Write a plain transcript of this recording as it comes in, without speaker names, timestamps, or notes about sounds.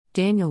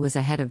Daniel was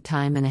ahead of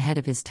time and ahead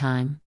of his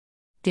time.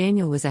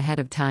 Daniel was ahead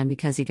of time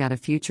because he got a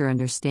future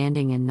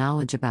understanding and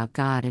knowledge about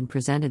God and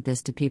presented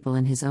this to people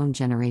in his own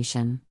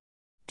generation.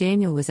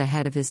 Daniel was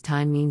ahead of his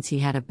time means he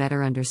had a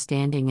better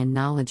understanding and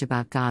knowledge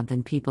about God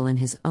than people in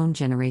his own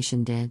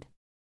generation did.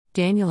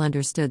 Daniel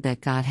understood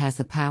that God has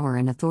the power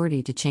and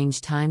authority to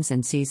change times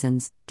and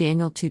seasons,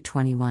 Daniel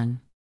 2:21.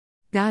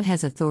 God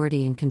has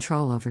authority and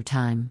control over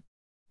time.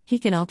 He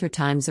can alter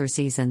times or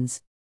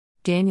seasons.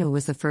 Daniel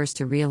was the first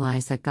to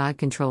realize that God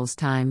controls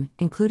time,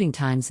 including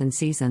times and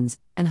seasons,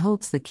 and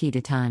holds the key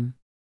to time.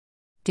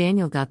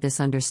 Daniel got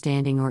this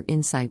understanding or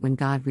insight when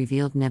God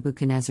revealed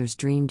Nebuchadnezzar's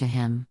dream to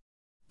him.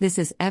 This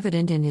is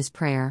evident in his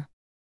prayer.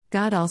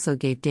 God also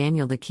gave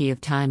Daniel the key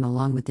of time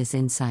along with this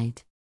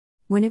insight.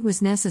 When it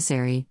was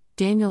necessary,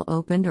 Daniel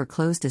opened or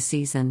closed a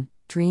season,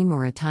 dream,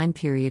 or a time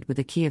period with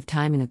a key of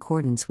time in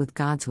accordance with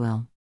God's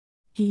will.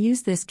 He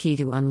used this key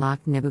to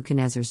unlock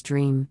Nebuchadnezzar's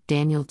dream,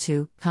 Daniel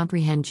 2,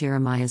 comprehend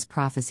Jeremiah's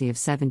prophecy of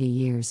 70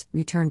 years,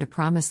 return to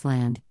Promised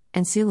Land,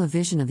 and seal a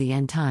vision of the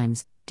end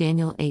times,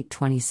 Daniel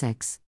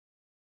 8:26.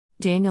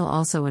 Daniel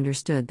also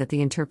understood that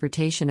the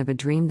interpretation of a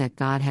dream that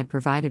God had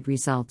provided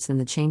results in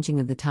the changing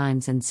of the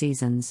times and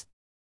seasons.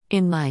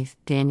 In life,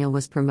 Daniel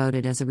was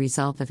promoted as a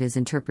result of his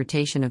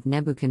interpretation of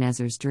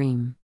Nebuchadnezzar's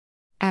dream.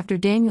 After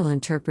Daniel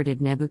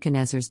interpreted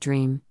Nebuchadnezzar's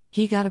dream,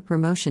 he got a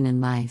promotion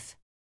in life.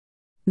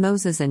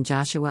 Moses and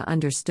Joshua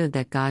understood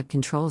that God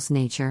controls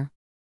nature.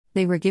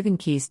 They were given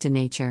keys to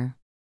nature.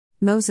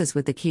 Moses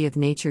with the key of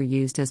nature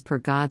used as per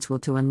God's will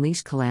to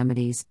unleash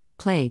calamities,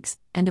 plagues,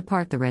 and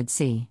depart the Red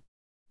Sea.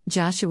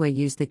 Joshua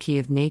used the key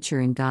of nature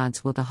in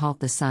God's will to halt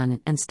the sun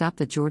and stop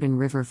the Jordan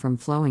River from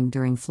flowing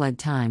during flood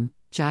time,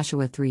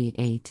 Joshua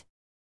 3:8.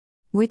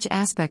 Which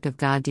aspect of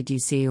God did you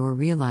see or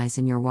realize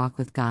in your walk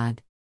with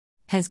God?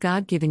 Has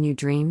God given you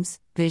dreams,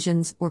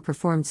 visions, or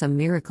performed some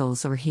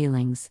miracles or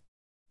healings?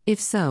 If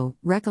so,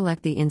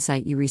 recollect the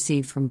insight you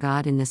received from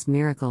God in this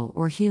miracle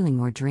or healing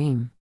or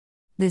dream.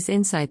 This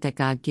insight that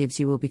God gives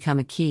you will become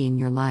a key in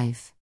your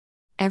life.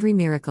 Every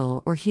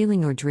miracle or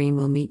healing or dream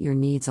will meet your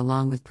needs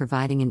along with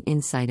providing an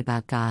insight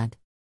about God.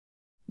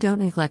 Don't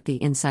neglect the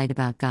insight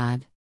about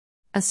God.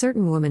 A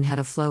certain woman had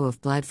a flow of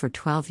blood for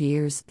 12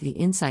 years. The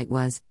insight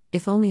was,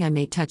 if only I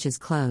may touch his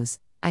clothes,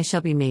 I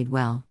shall be made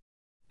well.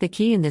 The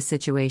key in this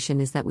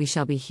situation is that we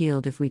shall be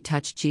healed if we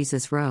touch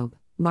Jesus' robe,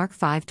 Mark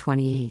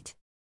 5:28.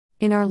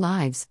 In our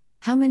lives,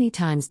 how many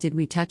times did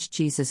we touch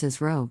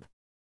Jesus' robe?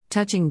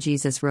 Touching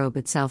Jesus' robe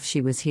itself,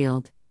 she was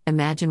healed.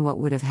 Imagine what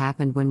would have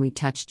happened when we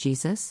touched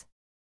Jesus?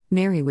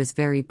 Mary was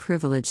very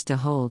privileged to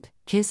hold,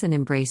 kiss, and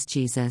embrace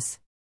Jesus.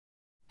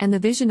 And the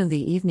vision of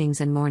the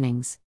evenings and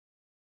mornings,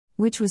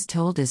 which was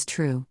told, is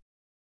true.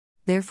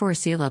 Therefore,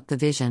 seal up the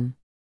vision,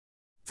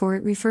 for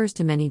it refers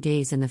to many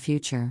days in the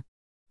future.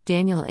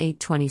 Daniel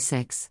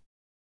 8:26.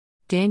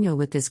 Daniel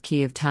with this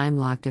key of time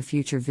locked a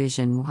future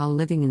vision while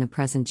living in the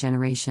present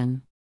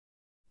generation.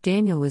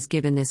 Daniel was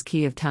given this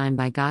key of time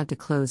by God to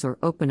close or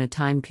open a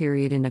time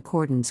period in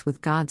accordance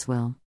with God's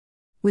will.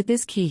 With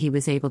this key he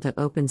was able to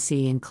open,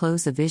 see, and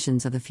close the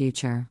visions of the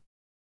future.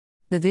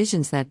 The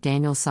visions that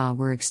Daniel saw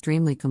were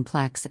extremely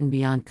complex and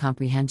beyond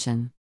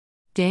comprehension.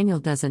 Daniel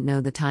doesn't know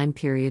the time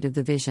period of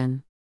the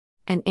vision.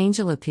 An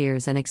angel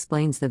appears and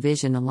explains the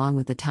vision along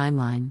with the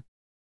timeline.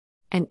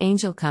 An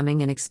angel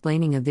coming and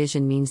explaining a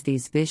vision means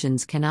these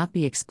visions cannot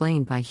be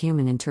explained by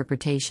human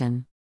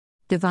interpretation.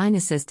 Divine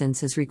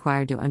assistance is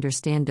required to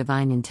understand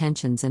divine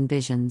intentions and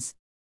visions.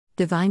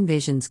 Divine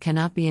visions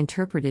cannot be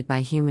interpreted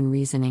by human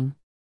reasoning.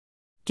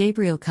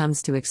 Gabriel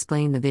comes to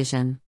explain the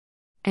vision.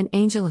 An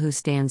angel who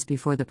stands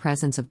before the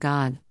presence of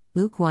God,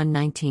 Luke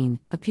 1:19,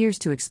 appears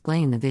to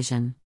explain the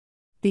vision.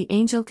 The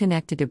angel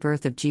connected to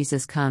birth of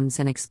Jesus comes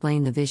and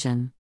explains the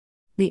vision.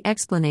 The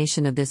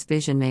explanation of this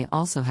vision may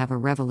also have a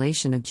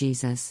revelation of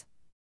Jesus.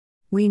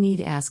 We need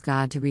to ask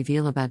God to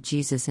reveal about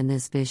Jesus in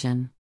this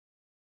vision.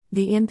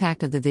 The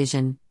impact of the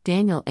vision,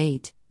 Daniel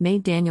 8,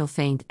 made Daniel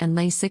faint and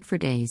lay sick for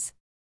days.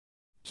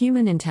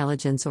 Human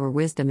intelligence or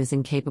wisdom is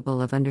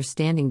incapable of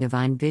understanding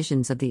divine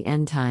visions of the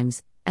end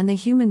times, and the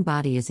human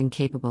body is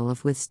incapable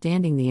of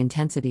withstanding the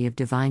intensity of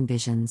divine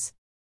visions.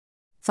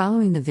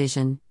 Following the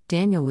vision,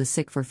 Daniel was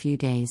sick for few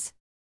days.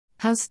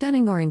 How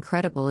stunning or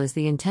incredible is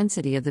the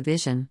intensity of the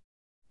vision!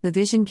 The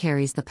vision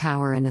carries the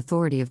power and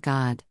authority of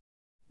God.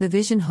 The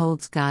vision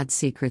holds God's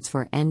secrets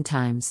for end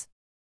times.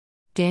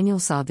 Daniel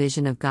saw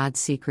vision of God's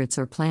secrets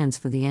or plans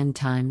for the end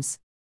times.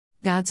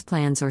 God's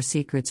plans or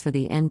secrets for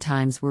the end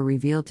times were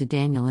revealed to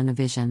Daniel in a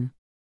vision.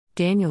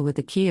 Daniel with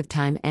the key of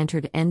time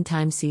entered end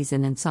time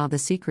season and saw the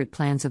secret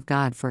plans of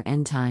God for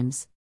end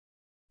times.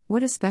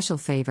 What a special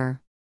favor!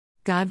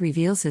 God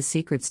reveals his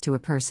secrets to a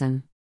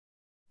person.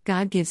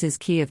 God gives his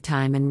key of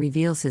time and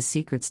reveals his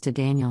secrets to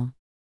Daniel.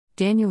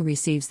 Daniel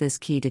receives this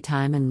key to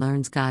time and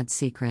learns God's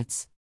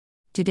secrets.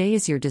 Today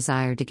is your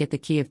desire to get the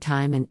key of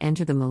time and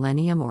enter the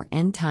millennium or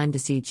end time to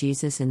see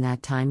Jesus in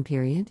that time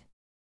period?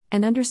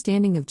 An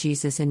understanding of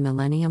Jesus in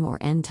millennium or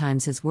end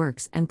times, his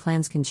works and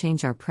plans can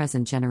change our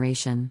present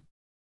generation.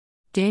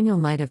 Daniel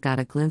might have got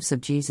a glimpse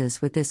of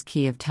Jesus with this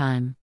key of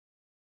time.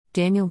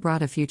 Daniel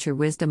brought a future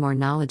wisdom or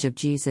knowledge of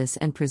Jesus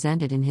and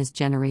presented in his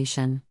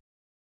generation.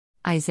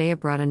 Isaiah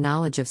brought a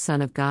knowledge of Son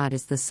of God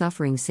as the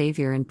suffering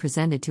Savior and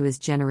presented to his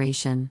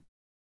generation.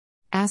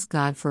 Ask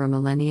God for a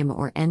millennium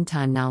or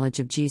end-time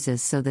knowledge of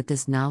Jesus so that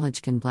this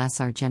knowledge can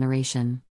bless our generation.